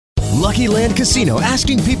Lucky Land Casino,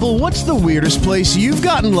 asking people, what's the weirdest place you've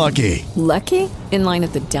gotten lucky? Lucky? In line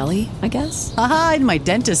at the deli, I guess? Aha, in my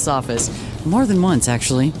dentist's office. More than once,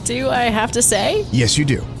 actually. Do I have to say? Yes, you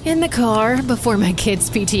do. In the car before my kids'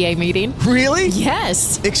 PTA meeting. Really?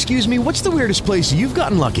 Yes. Excuse me, what's the weirdest place you've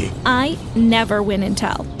gotten lucky? I never win and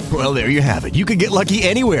tell. Well, there you have it. You can get lucky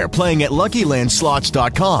anywhere, playing at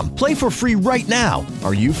LuckyLandSlots.com. Play for free right now.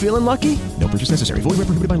 Are you feeling lucky? No purchase necessary. Void where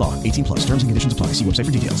prohibited by law. 18 plus. Terms and conditions apply. See website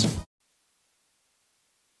for details.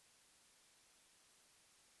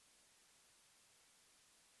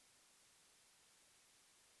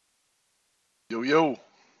 Yo, yo.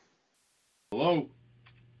 Hello.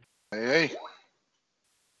 Hey.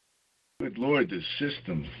 Good Lord, this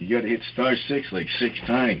system. You got to hit *6 like 6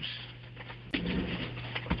 times.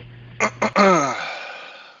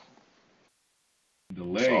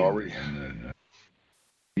 Delay. Sorry. Can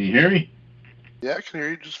you hear me? Yeah, I can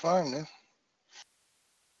hear you just fine, man.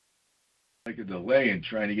 Like a delay in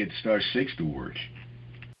trying to get *6 to work.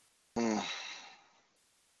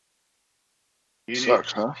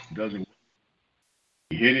 Sucks, huh? It doesn't.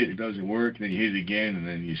 You hit it, it doesn't work. Then you hit it again, and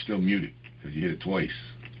then you still mute it because you hit it twice.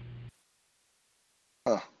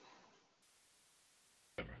 Huh.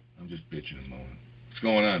 I'm just bitching a moment. What's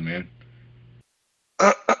going on, man?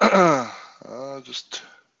 Just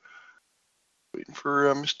waiting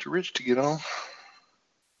for Mr. Rich to get on.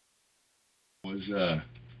 Was the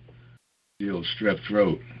old strep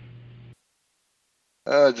throat?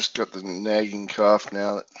 I just got the nagging cough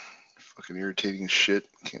now. That fucking irritating shit.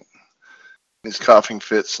 These coughing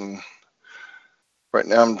fits, and right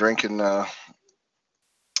now I'm drinking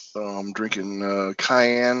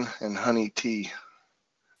cayenne and honey tea.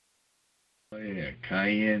 Oh yeah,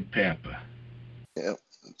 cayenne pepper. Yep,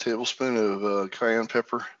 a tablespoon of cayenne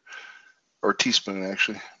pepper, or a teaspoon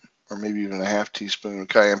actually, or maybe even a half teaspoon of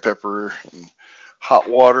cayenne pepper, and hot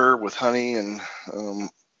water with honey, and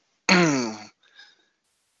really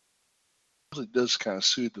does kind of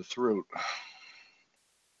soothe the throat.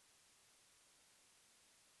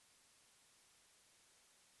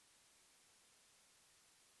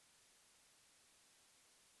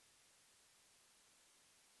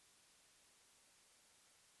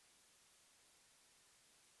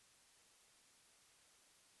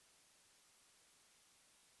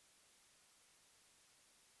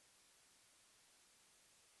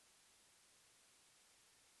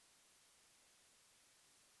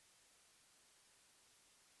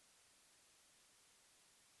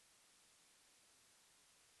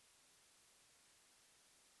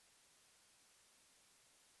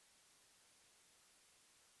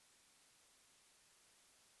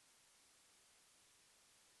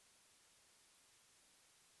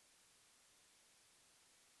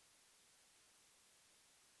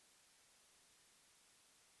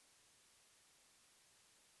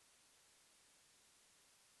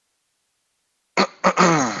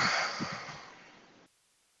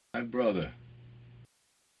 My brother.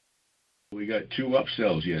 We got 2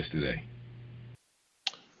 upsells yesterday.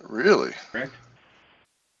 Really? Correct?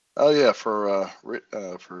 Oh yeah, for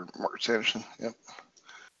Mark Sanderson. Yep.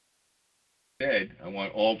 Said I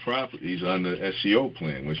want all properties on the SEO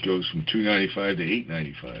plan, which goes from $295 to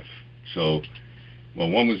 $895. So, well,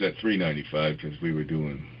 one was at $395 because we were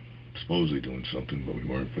supposedly doing something, but we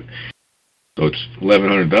weren't. But so it's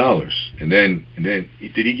 $1,100. And then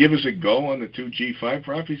did he give us a go on the 2 G5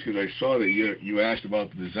 properties? Because I saw that you asked about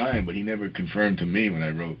the design, but he never confirmed to me when I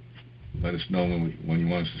wrote, let us know when he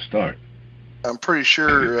wants to start. I'm pretty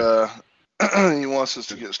sure he wants us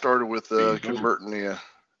to get started with converting the.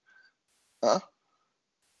 Huh?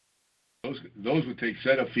 Those would take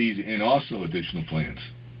setup fees and also additional plans.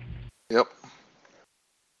 Yep.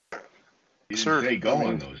 He didn't say go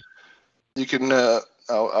on those. You can.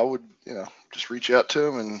 I would, just reach out to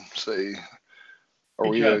him and say, "Are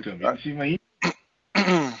we?" Reach out to him. You can see my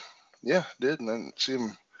email. Yeah, did, and then see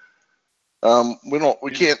him.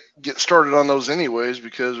 We can't get started on those anyways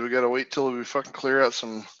because we got to wait till we fucking clear out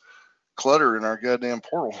some clutter in our goddamn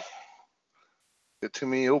portal. Get too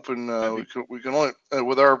many open. We can only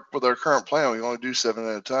with our current plan we can only do 7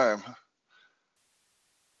 at a time.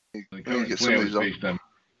 The current plan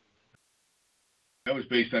was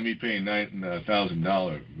based on me paying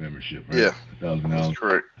 $9,000 membership, right? Yeah, $1,000. that's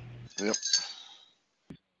correct. Yep.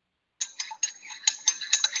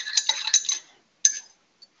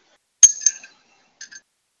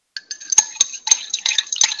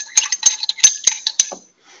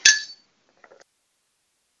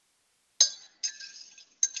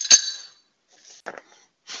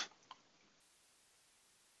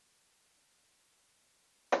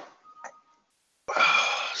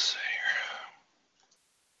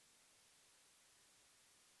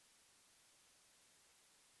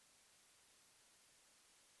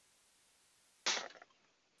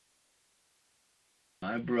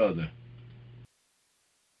 My brother.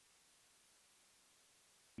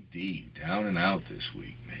 Indeed, down and out this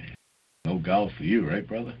week, man. No golf for you, right,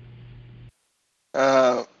 brother?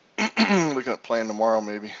 Looking at playing tomorrow,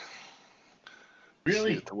 maybe.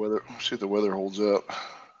 Really? See if the weather holds up.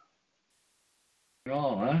 At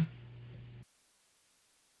all, huh?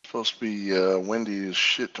 Supposed to be windy as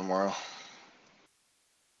shit tomorrow.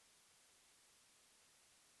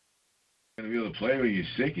 Gonna be able to play when you're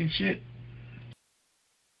sick and shit?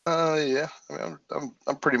 Yeah. I mean,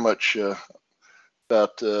 I'm pretty much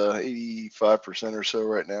about 85% or so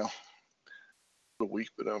right now. A week,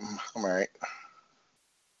 but I'm all right.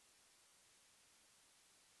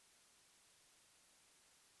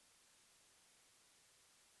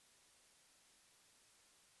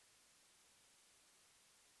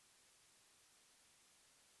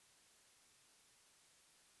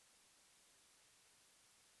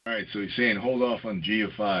 All right, so he's saying hold off on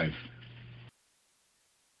GA5.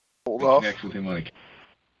 Hold off.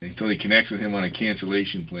 Until he connects with him on a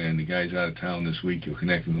cancellation plan. The guy's out of town this week. He'll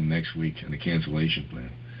connect with him next week on the cancellation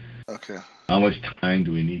plan. Okay. How much time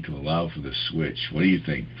do we need to allow for the switch? What do you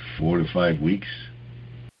think? 4 to 5 weeks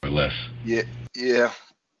or less? Yeah. Yeah,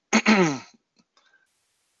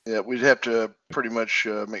 we'd have to pretty much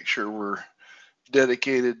make sure we're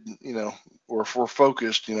dedicated, or if we're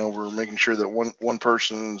focused, we're making sure that one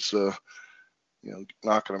person's,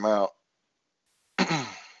 knocking them out.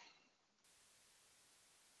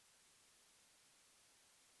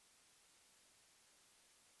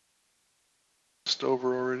 Just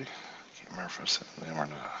over already? I can't remember if I said them or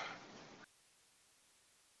not.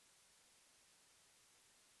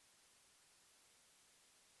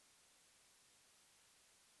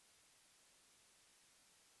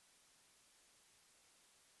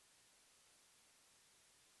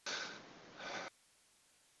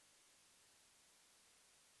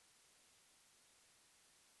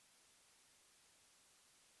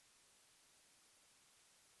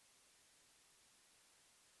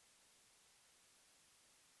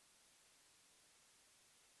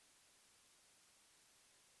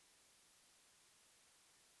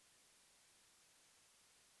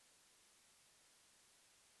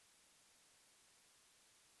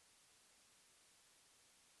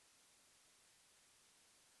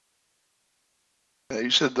 Yeah, you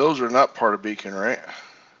said those are not part of Beacon, right? What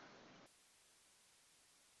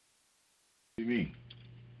do you mean?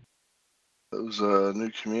 Those new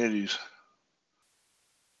communities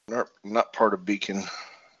are not part of Beacon.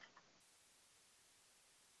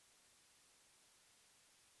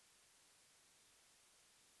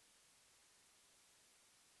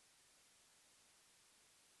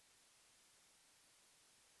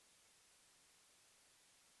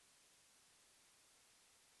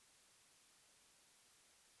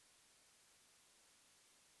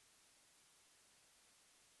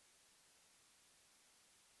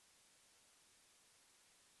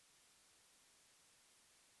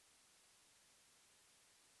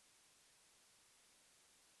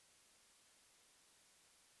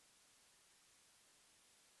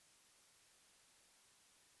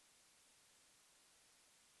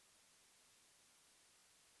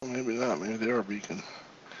 Maybe not. Maybe they are Beacon.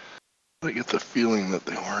 I get the feeling that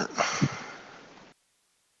they weren't.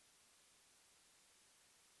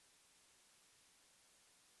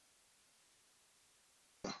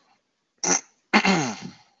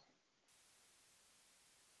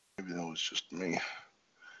 Maybe that was just me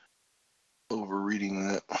overreading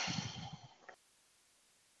that. I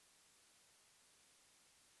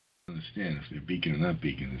understand if they're Beacon or not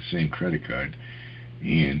Beacon, the same credit card.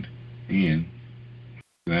 And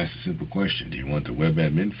I ask a simple question. Do you want the web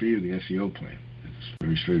admin fee or the SEO plan? It's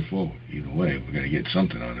very straightforward. Either way, we're going to get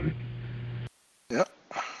something out of it. Yep.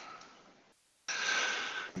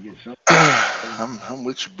 We get something. I'm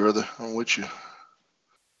with you, brother. I'm with you.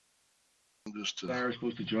 I'm just Sarah's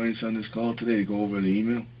supposed to join us on this call today to go over the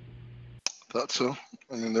email. thought so.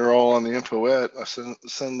 I mean, they're all on the info at. I send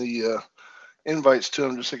the invites to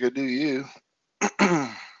them just like I do you.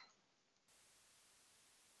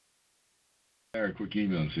 Sarah, quick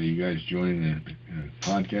email and say, you guys join the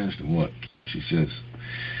podcast or what? She says,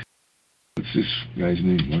 what's this guy's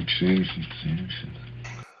name? Mark Sanderson?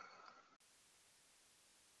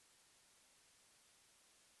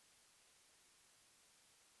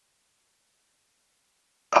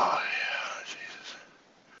 Oh, yeah, Jesus.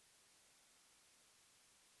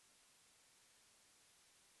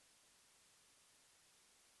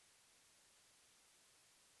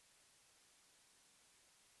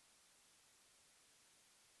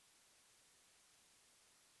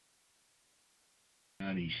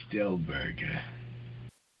 Johnny Stelberger.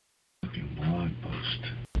 Fucking blog post.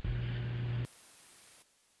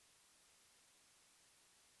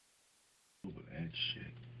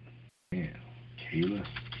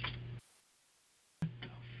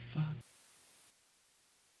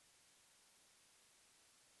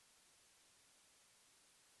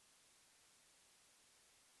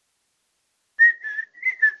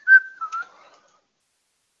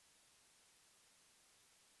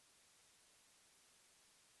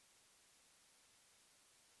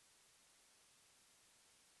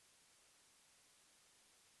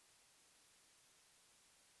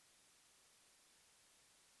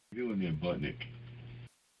 Doing there, Butnick.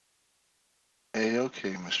 Hey,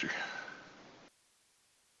 okay, mister.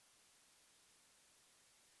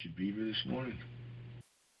 Your beaver this morning?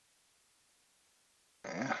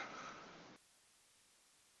 Yeah.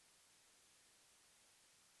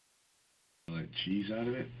 Let cheese out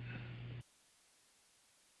of it?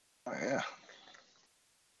 Oh, yeah.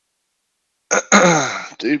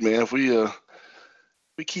 Dude, man, if we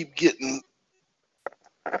keep getting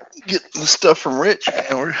the stuff from Rich,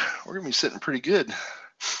 man, we're gonna be sitting pretty good.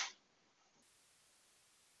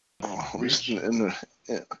 Oh, at least in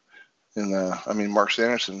I mean, Mark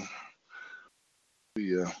Sanderson.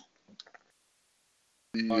 It's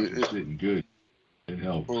sitting good. It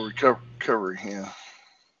helps. For recovery, yeah.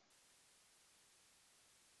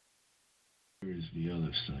 Where's the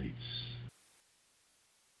other sites?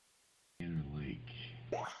 Inner Lake.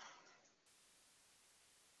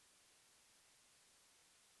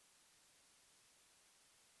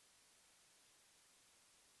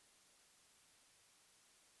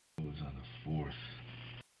 It was on the 4th.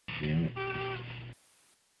 Damn it.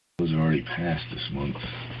 Those are already passed this month.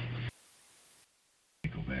 I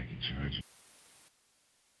go back and charge.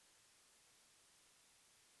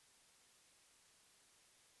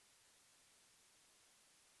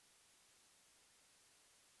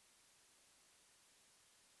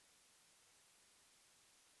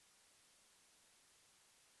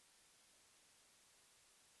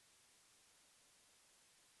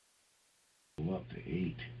 Go up to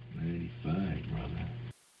 $8.95, brother.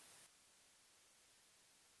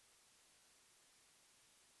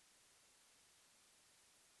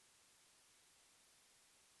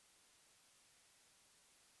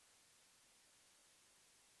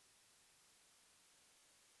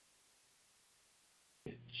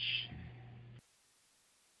 Bitch.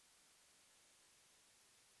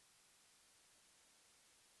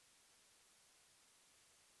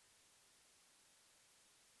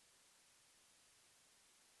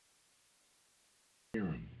 Hear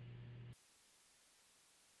him.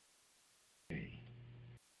 Hey.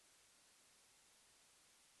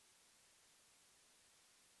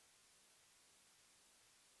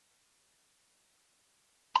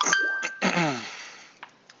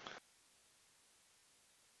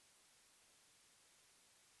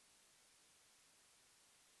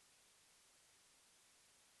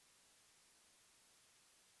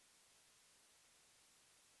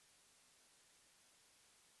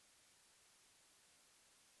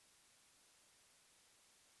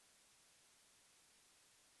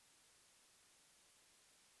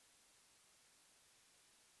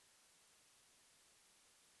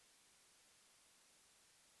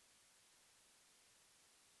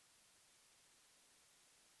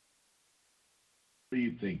 What do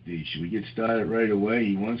you think, D? Should we get started right away?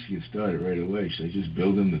 He wants to get started right away. Should I just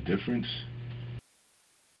build him the difference?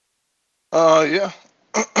 Yeah.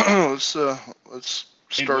 let's start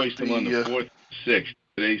Invoiced him on the 4th, 6th.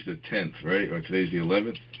 Today's the 10th, right? Or today's the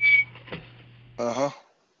 11th? Uh-huh.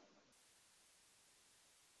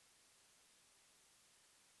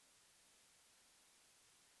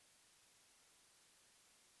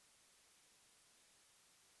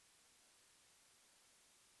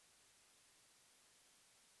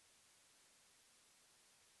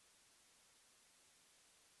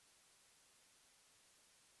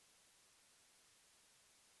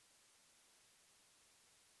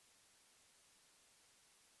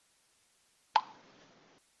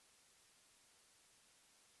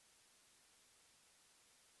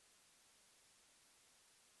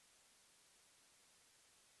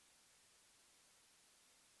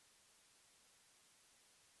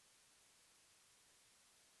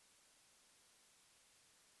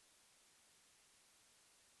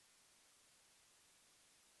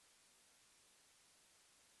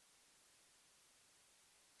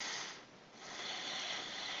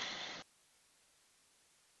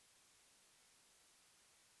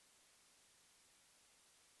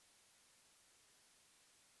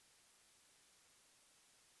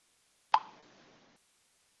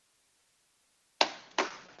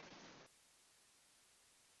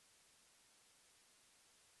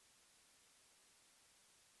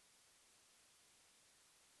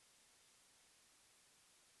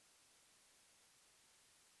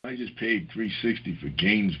 I just paid $360 for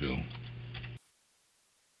Gainesville.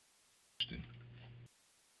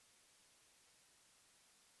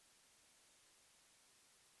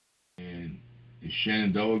 And is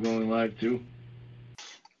Shenandoah going live too?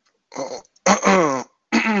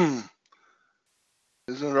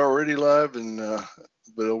 Isn't it already live? And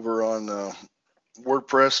but over on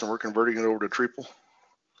WordPress, and we're converting it over to Treeple.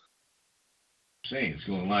 Saying it's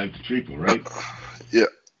going live to Treeple, right?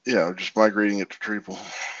 Yeah, just migrating it to Treeple.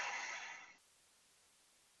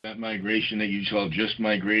 That migration that you saw just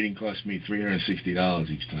migrating cost me $360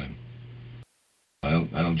 each time. I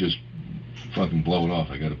don't just fucking blow it off.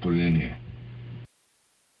 I got to put it in here.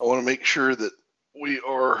 I want to make sure that we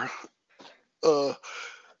are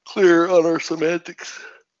clear on our semantics.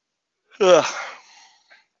 Going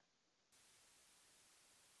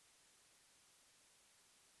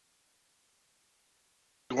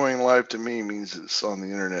live to me means it's on the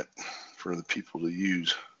internet for the people to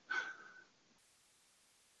use.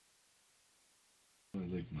 I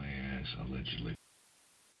lick my ass. I'll let you lick.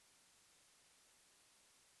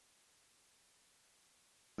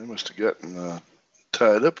 They must have gotten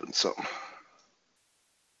tied up in something.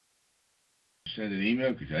 Send an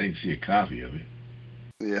email because I didn't see a copy of it.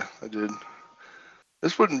 Yeah, I did.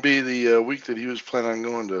 This wouldn't be the week that he was planning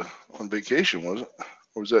on going on vacation, was it?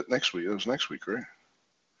 Or was that next week? It was next week, right?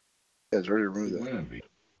 Yeah, it's already removed that. Wouldn't be.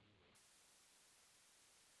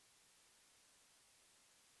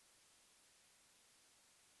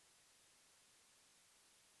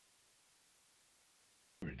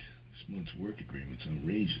 This month's work agreement's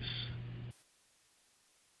outrageous.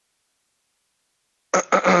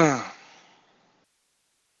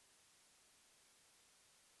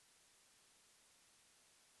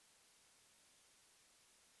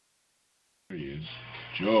 There he is.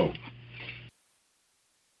 Joe.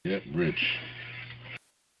 Yep, Rich.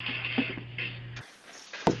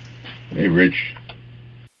 Hey, Rich.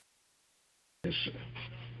 Yes, sir.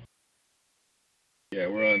 Yeah,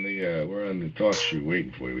 we're on the talk shoe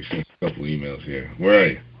waiting for you. We sent a couple emails here. Where are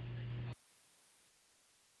you?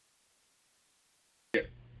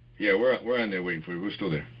 Yeah, we're on there waiting for you. We're still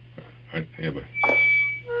there. All right, yeah, but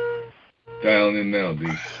dialing in now, D.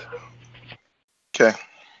 Okay.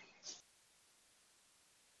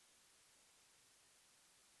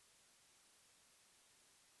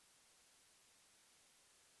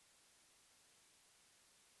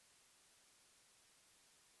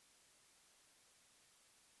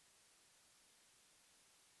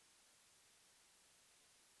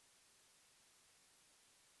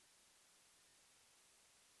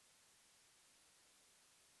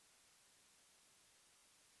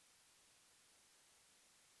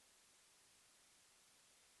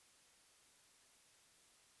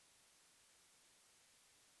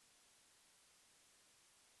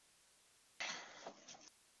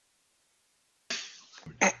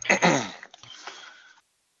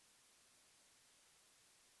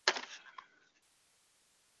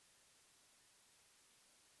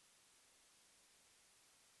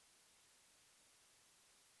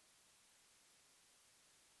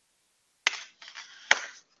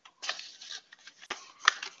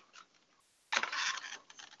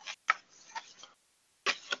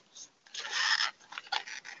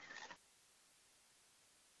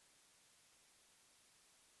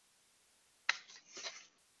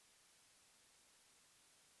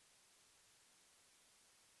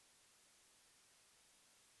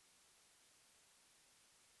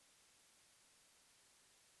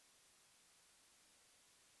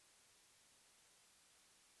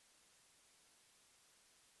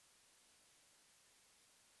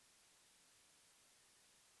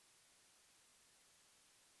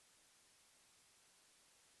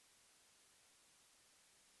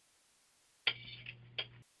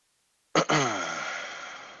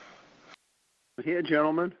 Here,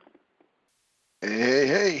 gentlemen.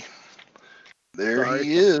 Hey. There Sorry.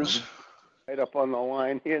 he is. Right up on the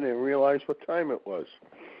line here, didn't realize what time it was.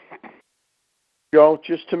 Joe,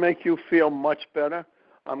 just to make you feel much better,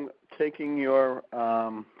 I'm taking your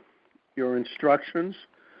instructions,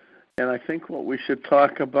 and I think what we should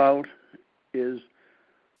talk about is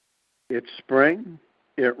it's spring,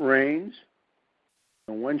 it rains,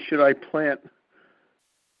 and when should I plant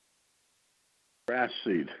grass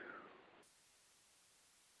seed?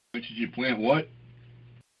 When should you plant what?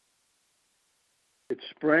 It's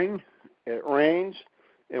spring, it rains,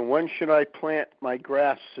 and when should I plant my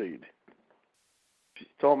grass seed? She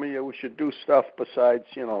told me we should do stuff besides,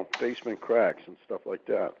 basement cracks and stuff like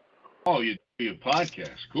that. Oh, you do a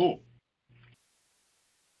podcast. Cool.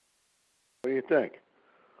 What do you think?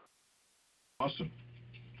 Awesome.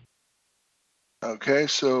 Okay,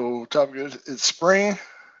 so topic is it's spring.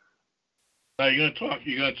 Now you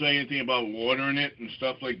gonna say anything about watering it and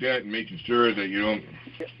stuff like that, and making sure that you don't.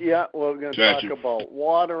 Yeah, we're going to talk about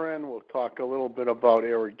watering. We'll talk a little bit about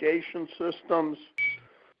irrigation systems.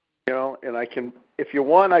 And I can, if you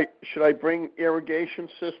want, should I bring irrigation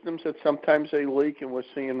systems that sometimes they leak and we're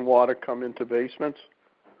seeing water come into basements?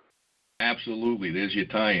 Absolutely. There's your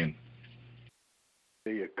tie-in.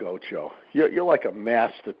 There you go, Joe. You're like a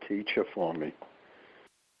master teacher for me.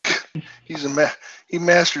 he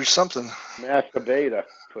masters something. Masturbator,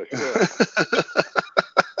 for sure.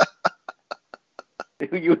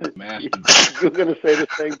 You're going to say the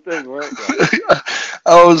same thing, weren't you?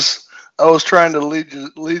 I was trying to lead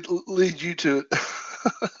you to it.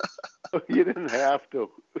 You didn't have to.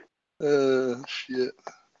 Shit.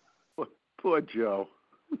 Poor Joe.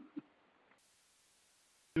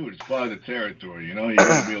 Dude, it's part of the territory, you know. You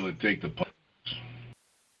gotta be able to take the punches.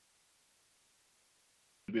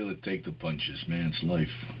 Be able to take the punches, man. It's life.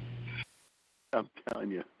 I'm telling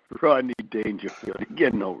you, Rodney Dangerfield, you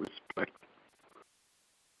get no respect.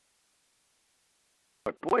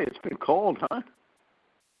 But boy, it's been cold, huh?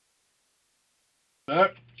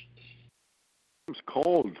 It's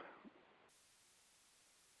cold.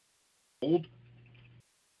 Cold?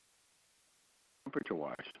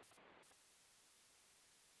 Temperature-wise.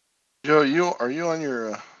 Joe, are you on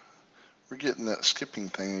your? We're getting that skipping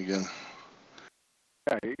thing again.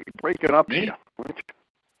 Yeah, you're breaking up Me? here.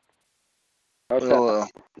 How's that?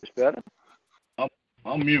 Is better?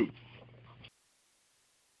 I'll mute.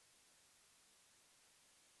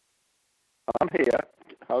 I'm here.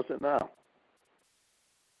 How's it now?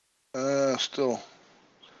 Still.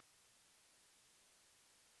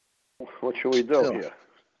 What should we do here?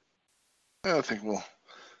 I think we'll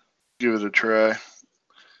give it a try.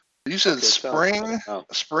 You said spring.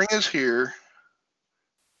 Spring is here.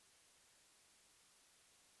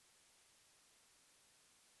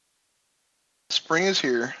 Spring is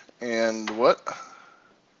here, and what?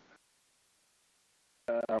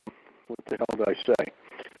 What the hell did I say?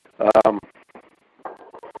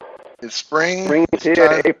 It's spring. Spring is here.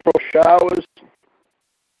 Time. April showers.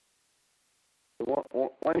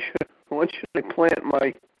 When should I plant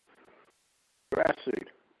my grass seed?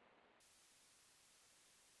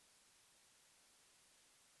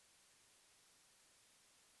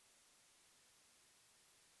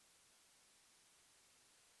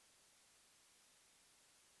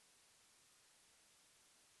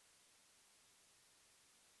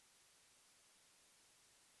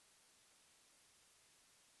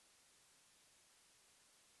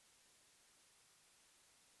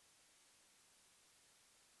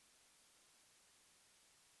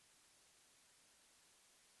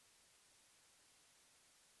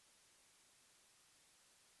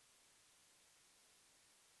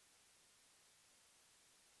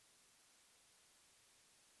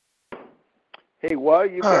 Hey, while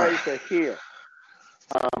you guys are here,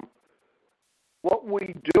 what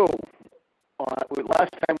we do,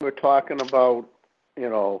 last time we were talking about,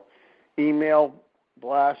 email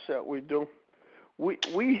blasts that we do.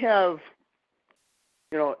 We have,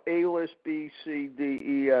 A-list, B, C, D,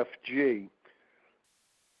 E, F, G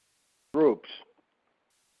groups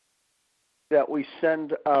that we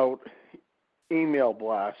send out email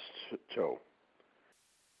blasts to.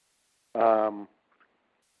 And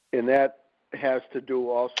that has to do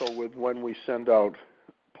also with when we send out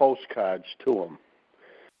postcards to them.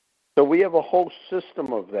 So we have a whole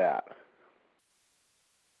system of that.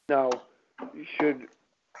 Now,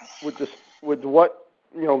 with the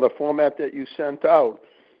format that you sent out,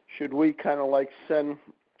 should we kind of like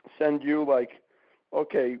send you like,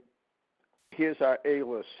 okay, here's our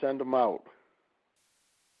A-list, send them out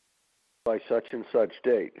by such and such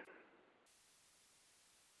date?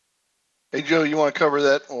 Hey, Joe, you want to cover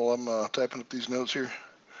that while I'm typing up these notes here?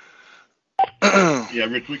 Yeah,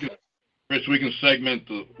 Rich, we can segment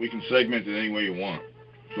it any way you want.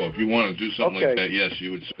 So if you want to do something like that, yes,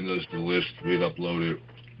 you would send us the list. We'd upload it,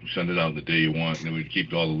 send it out the day you want, and then we'd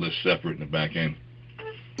keep all the lists separate in the back end.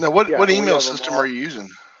 Now, what email system are you using?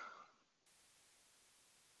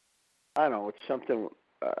 I don't know. It's something.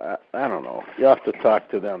 I don't know. You have to talk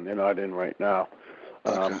to them. They're not in right now.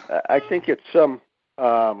 Okay. I think it's some.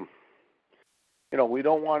 We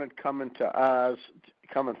don't want it coming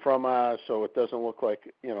from ours, so it doesn't look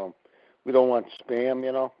like, we don't want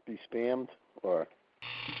spam, be spammed, or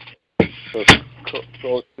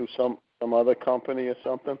go to some other company or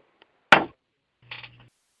something.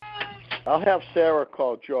 I'll have Sarah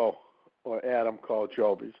call Joe or Adam call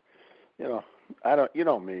Joe because, I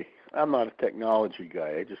don't, me. I'm not a technology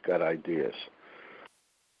guy. I just got ideas.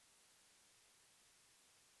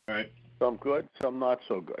 All right. Some good, some not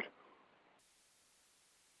so good.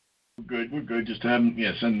 We're good. Just have them,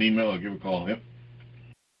 send an email or give a call. Yep.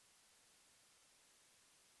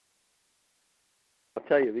 I'll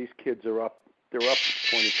tell you, these kids are up. They're up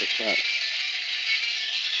 20%.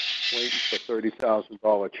 Waiting for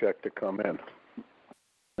 $30,000 check to come in.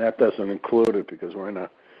 That doesn't include it because we're on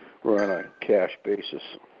a cash basis,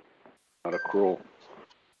 not accrual.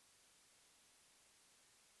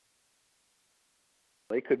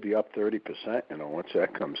 They could be up 30%, once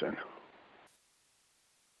that comes in.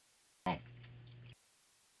 Oh.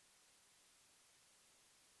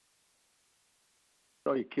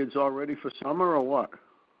 So your kids all ready for summer or what?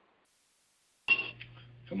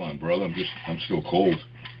 Come on, brother. I'm still cold.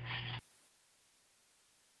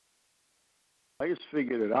 I just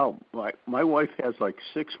figured it out. My wife has like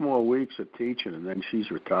 6 more weeks of teaching, and then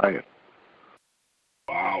she's retired.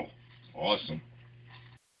 Wow. Awesome.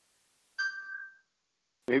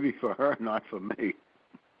 Maybe for her, not for me.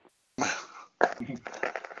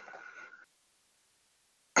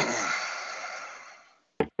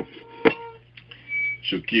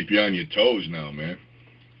 She'll keep you on your toes now, man.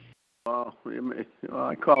 Well,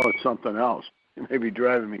 I call it something else. It may be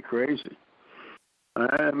driving me crazy.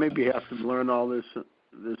 I maybe have to learn all this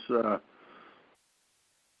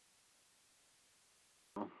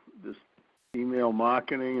email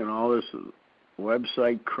marketing and all this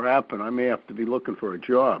website crap, and I may have to be looking for a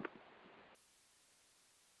job.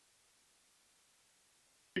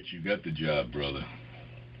 But you got the job, brother.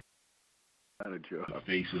 Got a job. The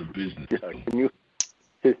face of the business. Yeah, can you?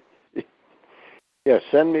 Yeah,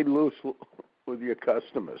 send me loose with your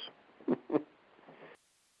customers.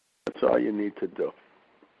 That's all you need to do.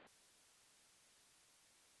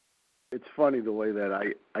 It's funny the way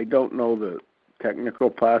that I don't know the technical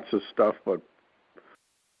parts of stuff, but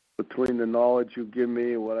between the knowledge you give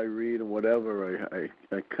me and what I read and whatever,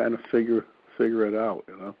 I kind of figure it out,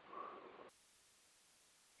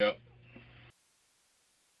 Yep.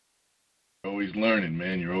 You're always learning,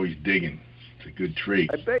 man. You're always digging. It's a good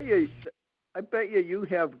trait. I bet you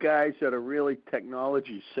have guys that are really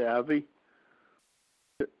technology savvy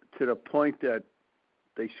to the point that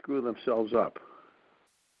they screw themselves up.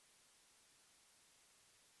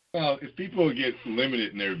 Well, if people get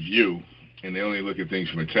limited in their view and they only look at things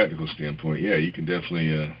from a technical standpoint, yeah, you can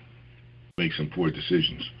definitely make some poor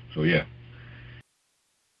decisions. So yeah,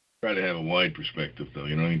 try to have a wide perspective, though.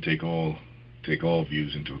 You take all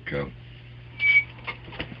views into account.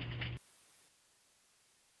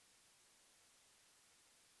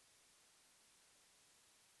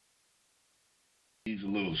 He's a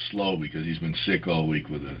little slow because he's been sick all week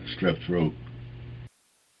with a strep throat.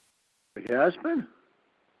 He has been?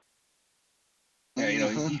 Yeah,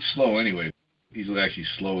 he's slow anyway. He's actually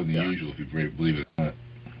slower than usual, if you believe it or not.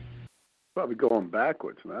 Probably going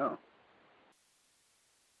backwards now.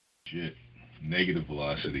 Shit. Negative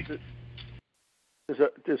velocity.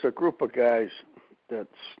 There's a group of guys that's,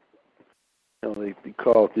 they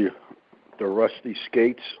call it the rusty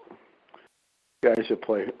skates. Guys that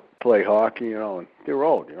play hockey, and they're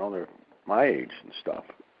old, they're my age and stuff.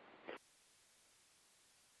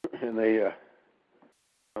 And they,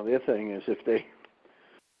 their thing is if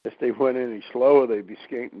they went any slower, they'd be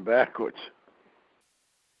skating backwards.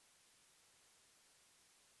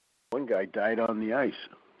 One guy died on the ice.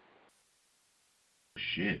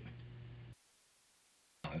 Shit.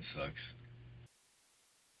 That sucks.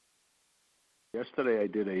 Yesterday I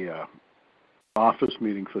did a office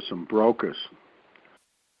meeting for some brokers.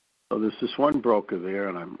 So there's this one broker there,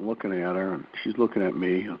 and I'm looking at her, and she's looking at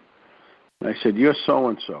me. And I said, "You're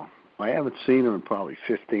so-and-so." I haven't seen her in probably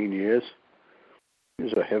 15 years. She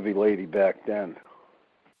was a heavy lady back then.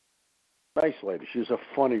 Nice lady. She was a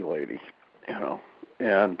funny lady,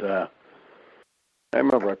 And I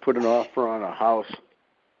remember I put an offer on a house,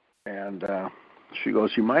 and she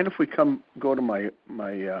goes, "You mind if we go to my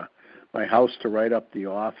house to write up the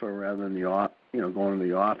offer rather than going to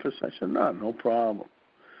the office?" I said, "No problem."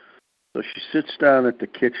 So she sits down at the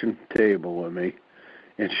kitchen table with me,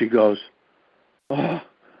 and she goes, "Oh,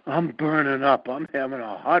 I'm burning up. I'm having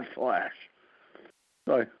a hot flash."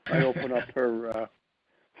 So I open up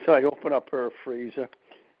her freezer,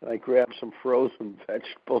 and I grab some frozen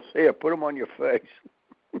vegetables. "Here, put them on your face."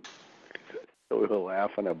 So we were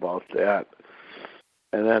laughing about that.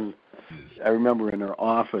 And then I remember in her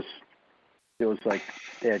office, it was like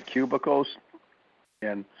they had cubicles,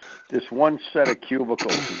 and this one set of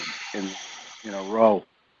cubicles in a row,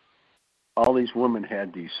 all these women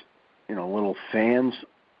had these, little fans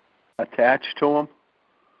attached to them.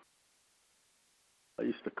 I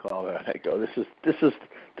used to call that. I go, this is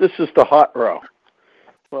the hot row.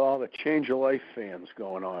 Well, all the change of life fans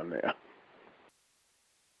going on there.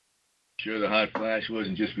 Sure, the hot flash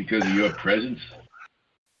wasn't just because of your presence?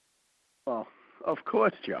 Well, of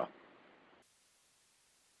course, Joe.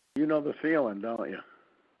 You know the feeling, don't you?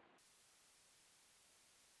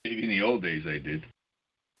 Maybe in the old days I did.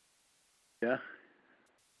 Yeah.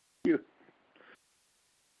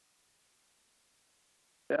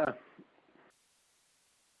 Yeah.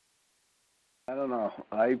 I don't know.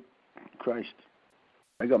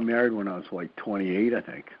 I got married when I was like 28, I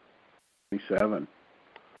think. 27.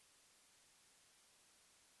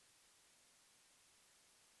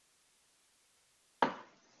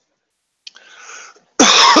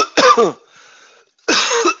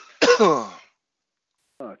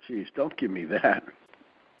 Oh, geez, don't give me that.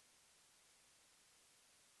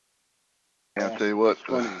 Yeah, I'll tell you what.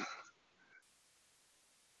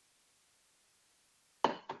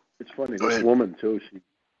 It's funny. This woman too.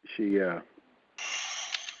 She's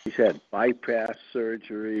had bypass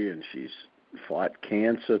surgery and she's fought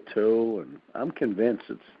cancer too. And I'm convinced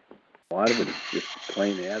a lot of it is just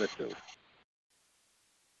plain attitude.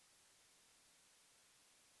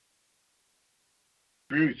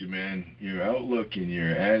 I agree with you, man. Your outlook and your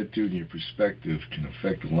attitude and your perspective can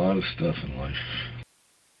affect a lot of stuff in life.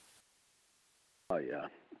 Oh yeah,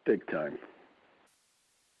 big time.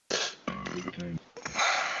 Big time.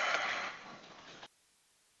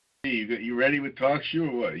 Hey, you ready with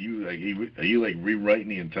TalkShoe or what? Are you rewriting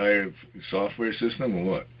the entire software system or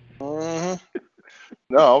what?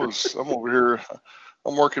 No, I'm over here.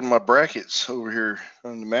 I'm working my brackets over here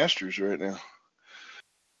on the Masters right now.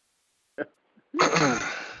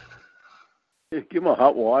 Give him a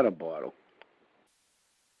hot water bottle.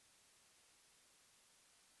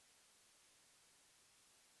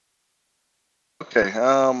 Okay.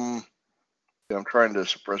 I'm trying to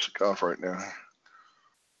suppress a cough right now.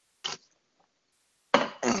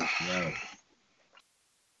 Wow.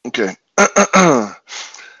 Okay. All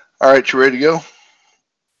right, you ready to go?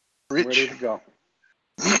 Rich? Ready to go.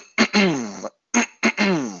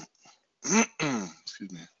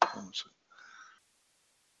 Excuse me.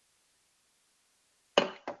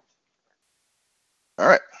 All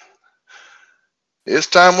right. It's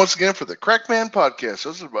time once again for the Crackman Podcast.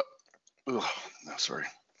 This is about... Oh, no, sorry.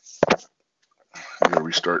 I gotta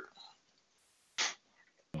restart.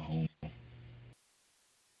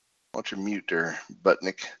 Why don't you mute there,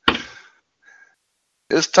 Butnick?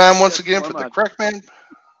 It's time once again for the Crackman.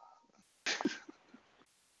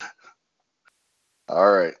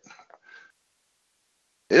 All right.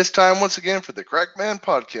 It's time once again for the Crackman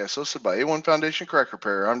Podcast, hosted by A1 Foundation Crack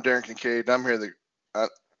Repair. I'm Darren Kincaid. I'm here. Oh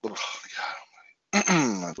God,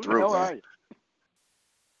 my throat. Who the hell are you?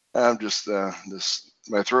 I'm just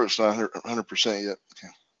my throat's not 100% yet.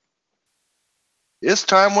 Okay. It's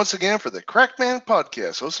time once again for the Crackman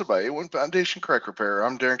Podcast, hosted by A1 Foundation Crack Repair.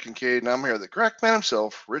 I'm Darren Kincaid, and I'm here with the Crackman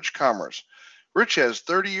himself, Rich Commerce. Rich has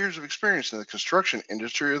 30 years of experience in the construction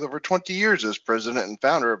industry with over 20 years as president and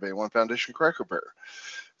founder of A1 Foundation Crack Repair.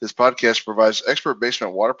 This podcast provides expert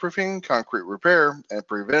basement waterproofing, concrete repair, and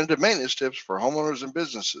preventative maintenance tips for homeowners and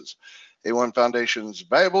businesses. A1 Foundation's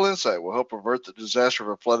valuable insight will help avert the disaster of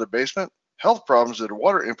a flooded basement, health problems due to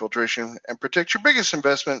water infiltration, and protect your biggest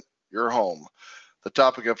investment, your home. The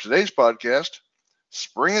topic of today's podcast: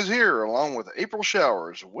 spring is here, along with April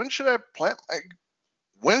showers. When should I plant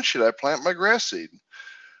my grass seed?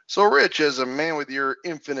 So, Rich, as a man with your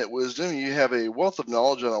infinite wisdom, you have a wealth of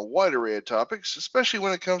knowledge on a wide array of topics, especially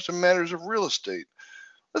when it comes to matters of real estate.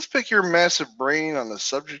 Let's pick your massive brain on the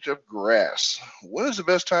subject of grass. When is the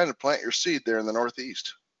best time to plant your seed there in the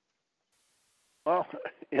Northeast? Well,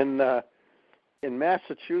 in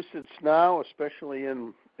Massachusetts now, especially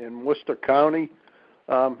in Worcester County,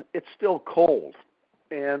 it's still cold,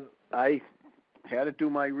 and I had to do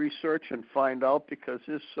my research and find out because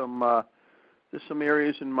there's some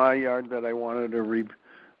areas in my yard that I wanted to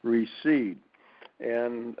reseed,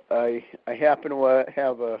 and I happen to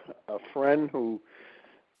have a friend who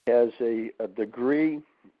has a degree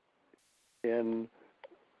in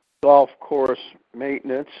golf course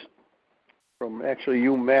maintenance from actually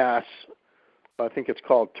UMass. I think it's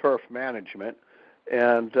called turf management,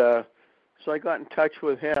 and so I got in touch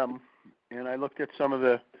with him, and I looked at some of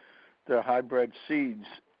the hybrid seeds,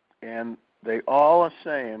 and they all are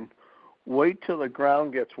saying, wait till the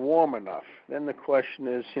ground gets warm enough. Then the question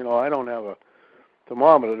is, I don't have a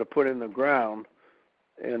thermometer to put in the ground,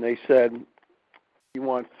 and they said you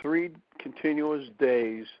want 3 continuous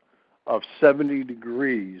days of 70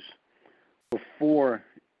 degrees before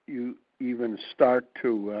you even start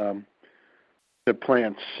to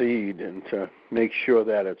plant seed, and to make sure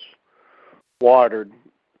that it's watered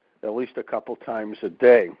at least a couple times a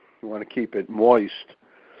day. You want to keep it moist.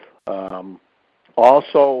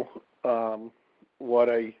 Also, what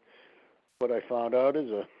I found out is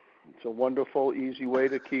it's a wonderful, easy way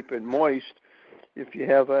to keep it moist if you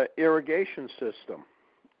have an irrigation system.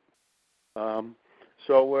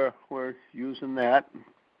 So we're using that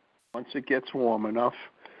once it gets warm enough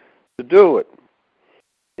to do it.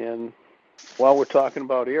 And while we're talking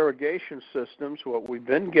about irrigation systems, what we've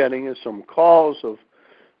been getting is some calls of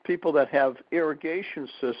people that have irrigation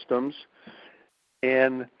systems,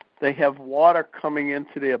 and they have water coming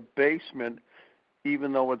into their basement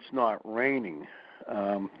even though it's not raining,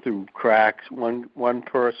 through cracks. One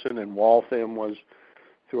person in Waltham was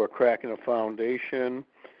through a crack in a foundation,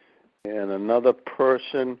 and another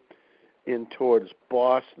person in towards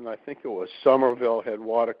Boston, I think it was Somerville, had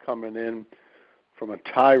water coming in from a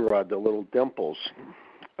tie rod, the little dimples,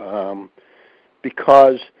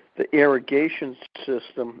 because the irrigation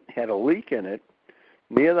system had a leak in it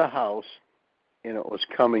near the house, and it was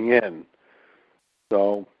coming in.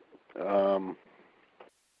 So,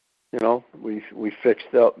 we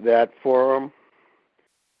fixed that for them,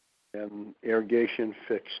 and irrigation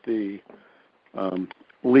fixed the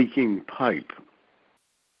leaking pipe.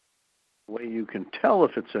 The way you can tell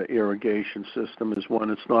if it's an irrigation system is when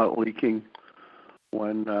it's not leaking,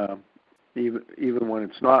 when even when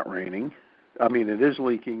it's not raining. I mean, it is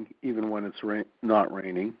leaking even when it's not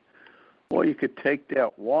raining. Or you could take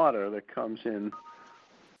that water that comes in,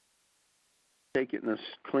 take it in a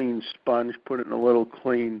clean sponge, put it in a little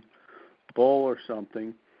clean bowl or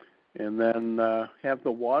something, and then have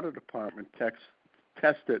the water department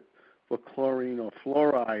test it for chlorine or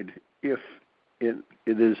fluoride if it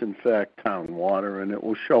is in fact town water, and it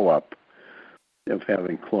will show up of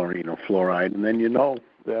having chlorine or fluoride, and then you know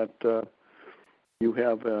that you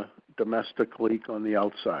have a domestic leak on the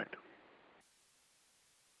outside.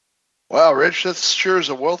 Wow, Rich, that sure is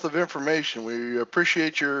a wealth of information. We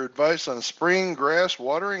appreciate your advice on spring, grass,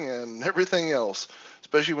 watering, and everything else,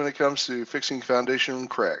 especially when it comes to fixing foundation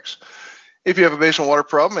cracks. If you have a basement water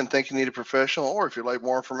problem and think you need a professional, or if you'd like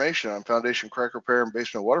more information on foundation crack repair and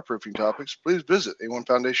basement waterproofing topics, please visit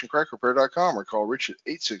A1FoundationCrackRepair.com or call Rich at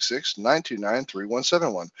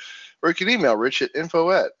 866-929-3171. Or you can email Rich at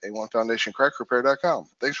info@A1FoundationCrackRepair.com.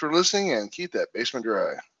 Thanks for listening, and keep that basement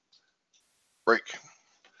dry. Break.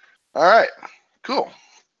 All right, cool.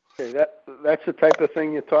 Okay, that's the type of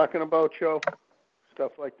thing you're talking about, Joe?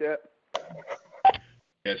 Stuff like that?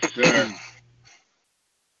 Yes, sir.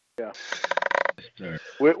 Yeah. Yes, sir.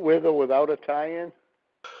 With or without a tie-in?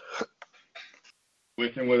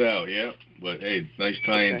 With and without, yeah. But, hey, nice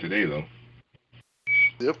tie-in today, though.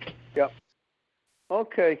 Yep.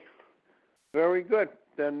 Okay. Very good.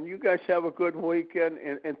 Then you guys have a good weekend,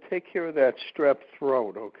 and take care of that strep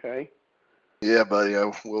throat, okay? Yeah, buddy, I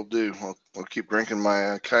will do. I'll keep drinking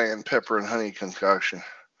my cayenne pepper and honey concoction.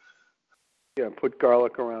 Yeah, put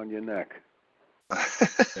garlic around your neck.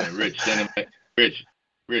 Yeah, Rich,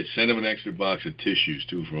 send him an extra box of tissues,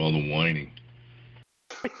 too, for all the whining.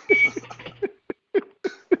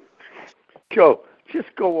 Joe,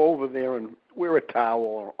 just go over there and wear a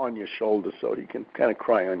towel on your shoulder so you can kind of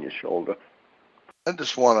cry on your shoulder. I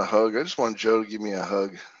just want a hug. I just want Joe to give me a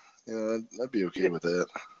hug. You know, I'd be okay with that.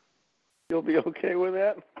 You'll be okay with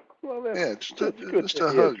that? Well, yeah, just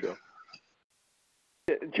a hug.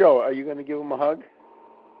 Joe, are you going to give him a hug?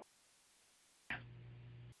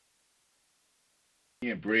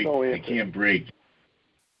 I can't break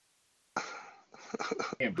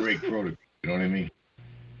protocol. You know what I mean?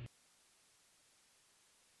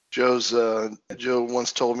 Joe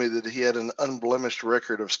once told me that he had an unblemished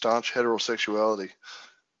record of staunch heterosexuality.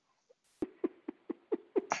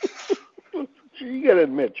 You got to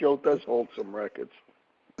admit, Joe does hold some records.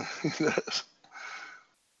 He does.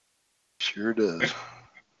 Sure does.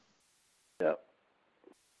 Yeah.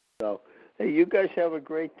 So, hey, you guys have a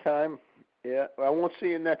great time. Yeah, I won't see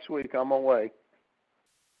you next week. I'm away.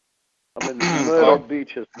 I'm in Myrtle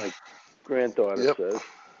Beach, as my granddaughter says.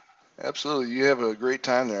 Absolutely. You have a great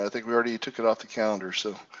time there. I think we already took it off the calendar,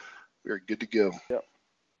 so we're good to go. Yep.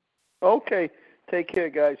 Okay. Take care,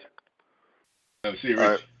 guys. See you,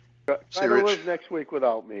 Rich. Try to live next week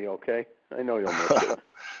without me, okay? I know you'll miss it.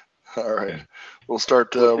 All right. We'll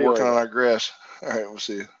start working on our grass. All right. We'll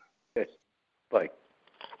see you. Okay. Bye.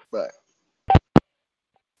 Bye.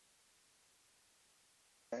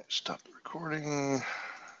 All right, stop the recording.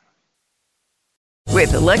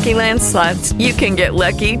 With the Lucky Land Slots, you can get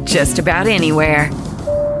lucky just about anywhere.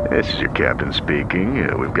 This is your captain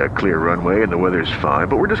speaking. We've got clear runway and the weather's fine,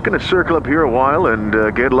 but we're just going to circle up here a while and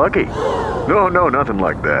get lucky. No, nothing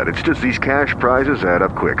like that. It's just these cash prizes add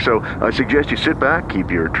up quick. So I suggest you sit back,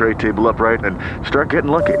 keep your tray table upright, and start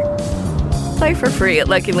getting lucky. Play for free at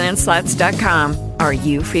LuckyLandSlots.com. Are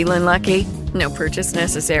you feeling lucky? No purchase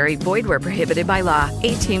necessary. Void where prohibited by law.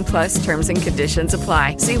 18+ terms and conditions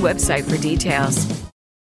apply. See website for details.